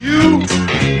You,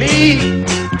 me,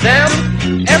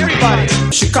 them, everybody.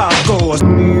 Chicago's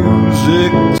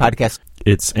music podcast.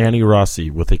 It's Anni Rossi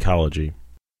with Ecology.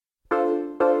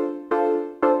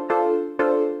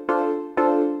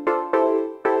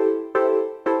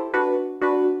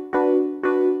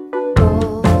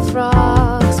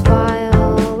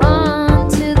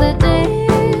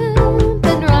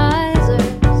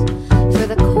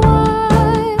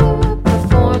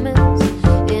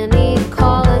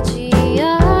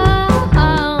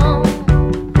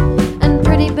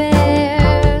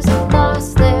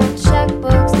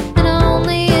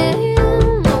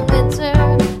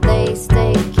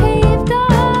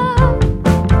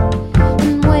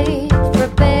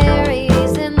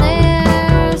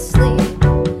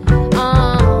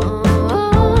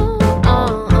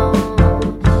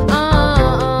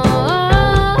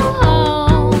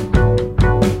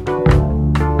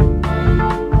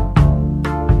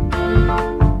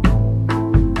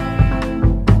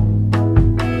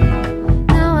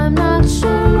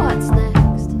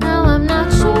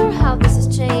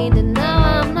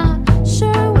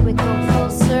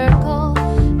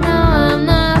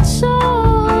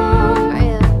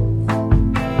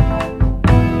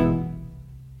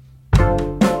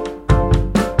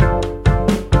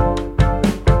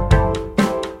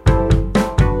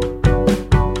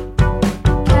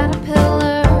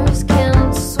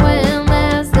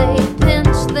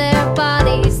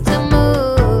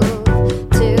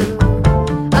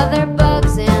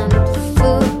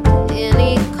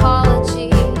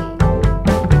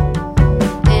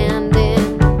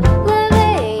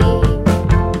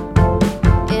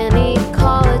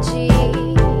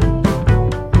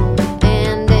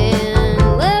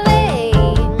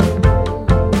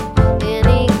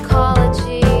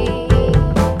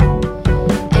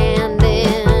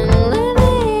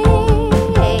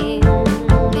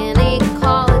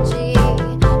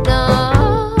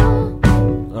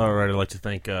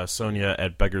 Sonia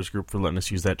at Beggar's Group for letting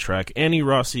us use that track. Anni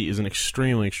Rossi is an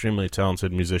extremely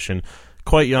talented musician.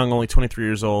 Quite young, only 23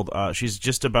 years old. She's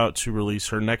just about to release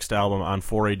her next album on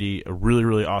 4AD, a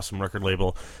really awesome record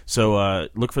label. So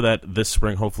look for that this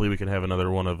spring. Hopefully we can have another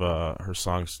one of her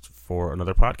songs for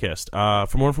another podcast.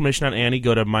 For more information on Anni,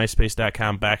 go to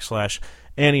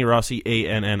myspace.com/Anni Rossi,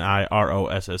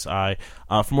 ANNIROSSI.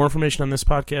 For more information on this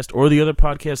podcast or the other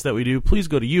podcasts that we do, please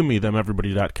go to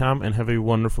youmethemEverybody.com and have a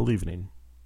wonderful evening.